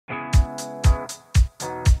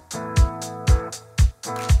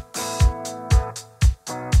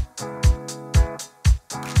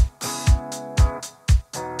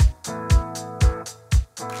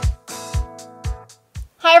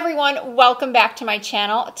everyone, welcome back to my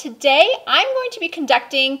channel. Today I'm going to be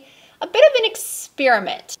conducting a bit of an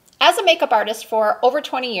experiment. As a makeup artist for over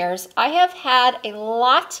 20 years, I have had a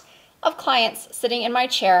lot of clients sitting in my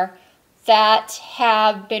chair that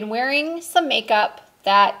have been wearing some makeup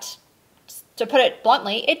that, to put it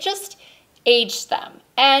bluntly, it just aged them.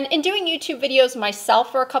 And in doing YouTube videos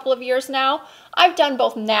myself for a couple of years now, I've done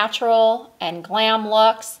both natural and glam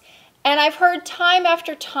looks. And I've heard time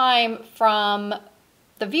after time from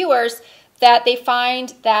the viewers that they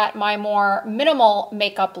find that my more minimal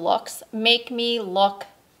makeup looks make me look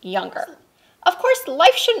younger. Of course,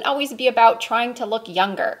 life shouldn't always be about trying to look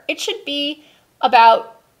younger. It should be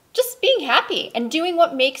about just being happy and doing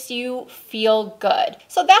what makes you feel good.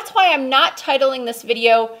 So that's why I'm not titling this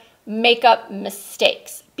video Makeup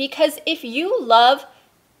Mistakes, because if you love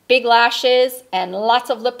big lashes and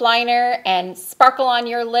lots of lip liner and sparkle on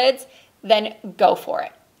your lids, then go for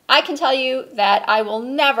it. I can tell you that I will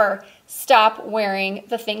never stop wearing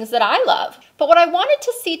the things that I love. But what I wanted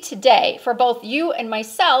to see today for both you and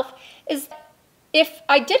myself is if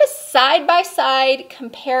I did a side-by-side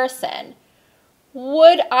comparison,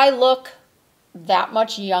 would I look that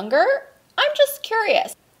much younger? I'm just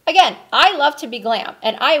curious. Again, I love to be glam,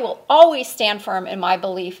 and I will always stand firm in my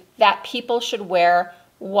belief that people should wear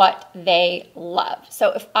what they love.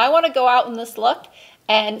 So if I want to go out in this look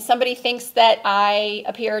and somebody thinks that I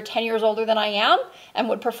appear 10 years older than I am and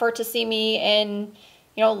would prefer to see me in,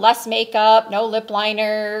 less makeup, no lip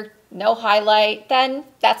liner, no highlight, then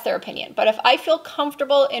that's their opinion. But if I feel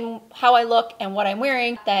comfortable in how I look and what I'm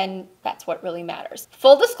wearing, then that's what really matters.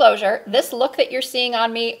 Full disclosure, this look that you're seeing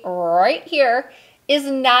on me right here is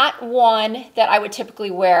not one that I would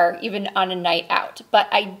typically wear even on a night out. But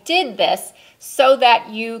I did this so that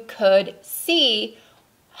you could see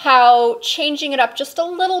how changing it up just a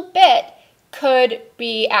little bit could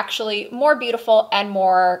be actually more beautiful and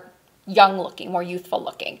more young looking, more youthful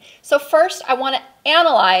looking. So first I want to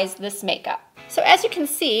analyze this makeup. So as you can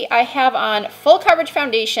see, I have on full coverage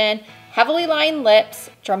foundation, heavily lined lips,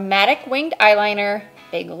 dramatic winged eyeliner,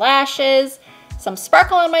 big lashes, some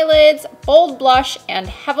sparkle on my lids, bold blush, and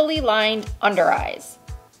heavily lined under eyes.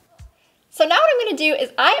 So now what I'm going to do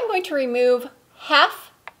is I am going to remove half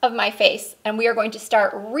of my face and we are going to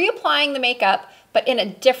start reapplying the makeup, but in a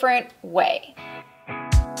different way.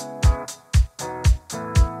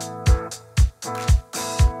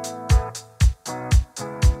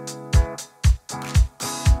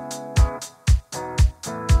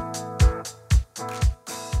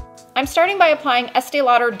 I'm starting by applying Estee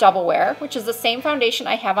Lauder Double Wear, which is the same foundation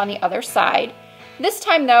I have on the other side. This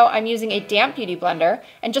time though, I'm using a damp beauty blender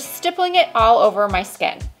and just stippling it all over my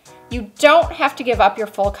skin. You don't have to give up your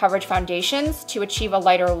full coverage foundations to achieve a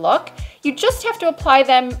lighter look. You just have to apply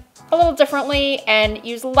them a little differently and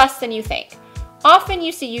use less than you think. Often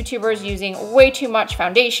you see YouTubers using way too much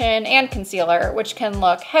foundation and concealer, which can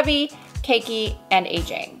look heavy, cakey, and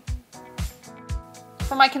aging.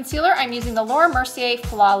 For my concealer, I'm using the Mercier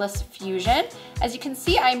Flawless Fusion. As you can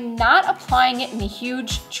see, I'm not applying it in a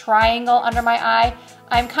huge triangle under my eye.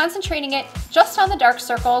 I'm concentrating it just on the dark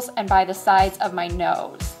circles and by the sides of my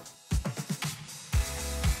nose.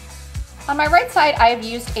 On my right side, I have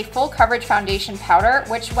used a full coverage foundation powder,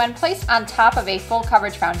 which when placed on top of a full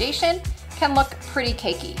coverage foundation can look pretty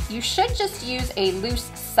cakey. You should just use a loose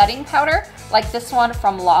setting powder like this one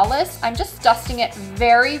from Lawless. I'm just dusting it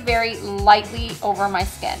very, very lightly over my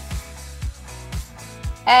skin.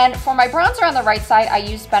 And for my bronzer on the right side, I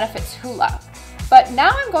used Benefit's Hoola. But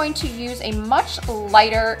now I'm going to use a much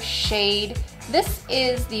lighter shade. This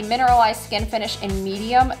is the Mineralize Skinfinish in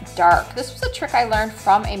medium dark. This was a trick I learned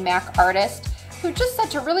from a MAC artist who just said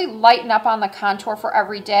to really lighten up on the contour for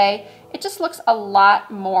every day. It just looks a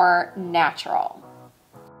lot more natural.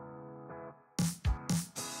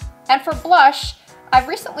 And for blush, I've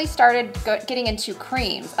recently started getting into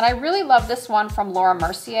creams, and I really love this one from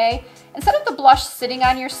Mercier. Instead of the blush sitting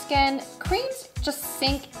on your skin, creams just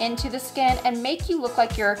sink into the skin and make you look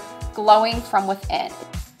like you're glowing from within.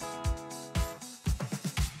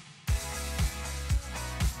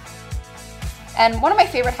 And one of my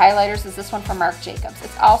favorite highlighters is this one from Marc Jacobs.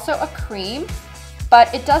 It's also a cream,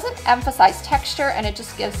 but it doesn't emphasize texture and it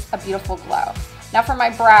just gives a beautiful glow. Now for my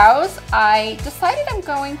brows, I decided I'm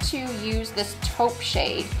going to use this taupe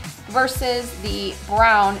shade versus the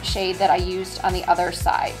brown shade that I used on the other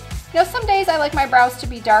side. Some days I like my brows to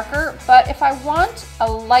be darker, but if I want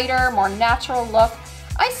a lighter, more natural look,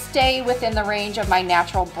 I stay within the range of my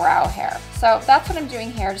natural brow hair. So that's what I'm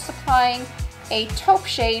doing here, just applying a taupe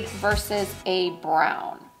shade versus a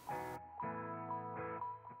brown.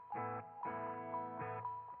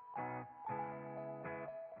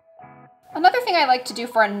 Another thing I like to do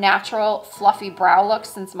for a natural fluffy brow look,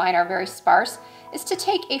 since mine are very sparse, is to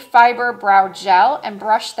take a fiber brow gel and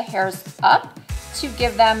brush the hairs up to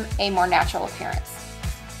give them a more natural appearance.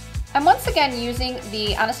 I'm once again using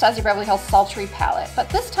the Anastasia Beverly Hills Sultry palette, but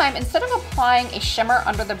this time, instead of applying a shimmer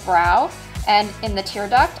under the brow and in the tear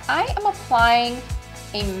duct, I am applying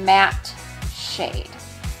a matte shade.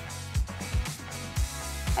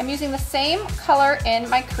 I'm using the same color in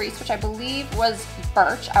my crease, which I believe was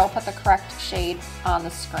Birch. I will put the correct shade on the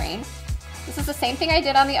screen. This is the same thing I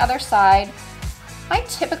did on the other side. I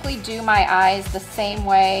typically do my eyes the same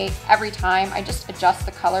way every time. I just adjust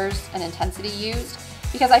the colors and intensity used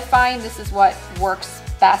because I find this is what works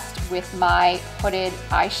best with my hooded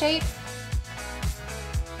eye shape.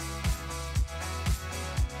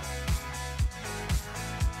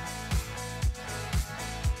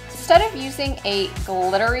 Instead of using a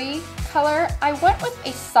glittery color, I went with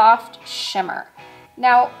a soft shimmer.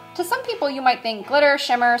 Now, to some people you might think glitter,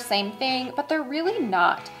 shimmer, same thing, but they're really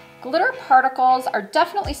not. Glitter particles are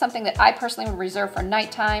definitely something that I personally would reserve for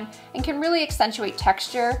nighttime and can really accentuate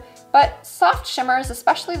texture, but soft shimmers,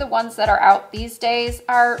 especially the ones that are out these days,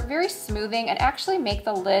 are very smoothing and actually make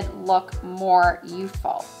the lid look more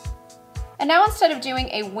youthful. And now instead of doing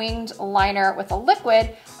a winged liner with a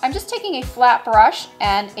liquid, I'm just taking a flat brush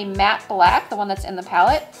and a matte black, the one that's in the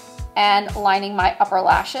palette, and lining my upper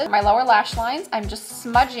lashes. My lower lash lines, I'm just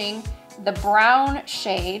smudging the brown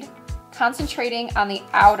shade, concentrating on the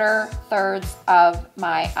outer thirds of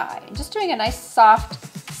my eye. I'm just doing a nice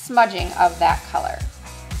soft smudging of that color.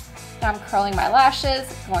 Now I'm curling my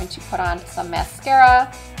lashes, I'm going to put on some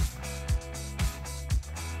mascara.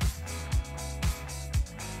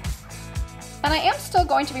 And I am still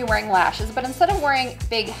going to be wearing lashes, but instead of wearing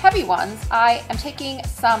big heavy ones, I am taking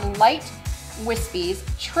some light wispies,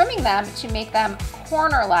 trimming them to make them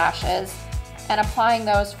corner lashes, and applying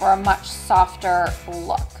those for a much softer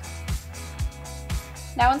look.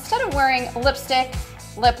 Now instead of wearing lipstick,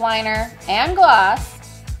 lip liner, and gloss,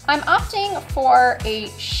 I'm opting for a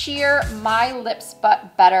sheer My Lips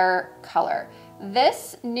But Better color.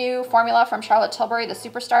 This new formula from Charlotte Tilbury, the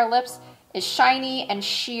Superstar Lips, is shiny and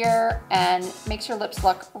sheer and makes your lips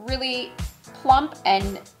look really plump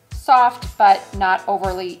and soft, but not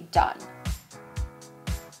overly done.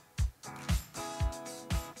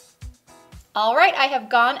 All right, I have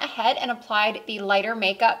gone ahead and applied the lighter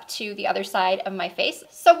makeup to the other side of my face.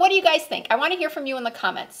 So what do you guys think? I want to hear from you in the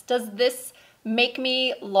comments. Does this make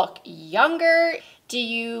me look younger? Do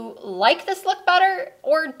you like this look better,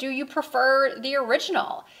 or do you prefer the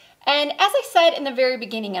original? And as I said in the very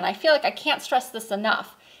beginning, and I feel like I can't stress this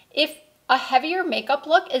enough, if a heavier makeup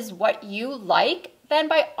look is what you like, then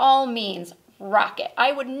by all means, rock it.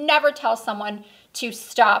 I would never tell someone to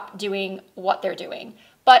stop doing what they're doing.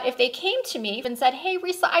 But if they came to me and said, hey,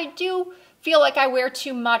 Risa, I do feel like I wear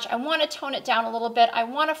too much. I want to tone it down a little bit. I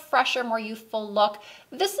want a fresher, more youthful look.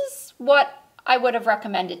 This is what I would have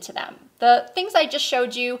recommended to them. The things I just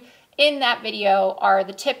showed you in that video are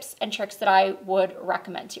the tips and tricks that I would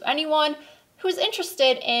recommend to anyone who's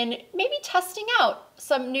interested in maybe testing out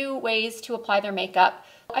some new ways to apply their makeup.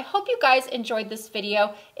 I hope you guys enjoyed this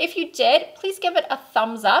video. If you did, please give it a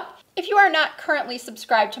thumbs up. If you are not currently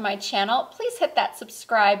subscribed to my channel, please hit that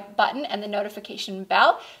subscribe button and the notification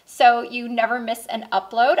bell so you never miss an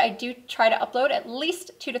upload. I do try to upload at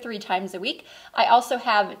least 2 to 3 times a week. I also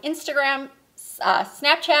have Instagram,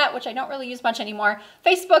 Snapchat, which I don't really use much anymore,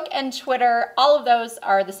 Facebook and Twitter. All of those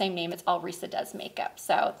are the same name. It's all Risa Does Makeup.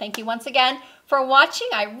 So thank you once again for watching.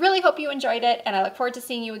 I really hope you enjoyed it, and I look forward to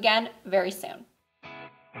seeing you again very soon.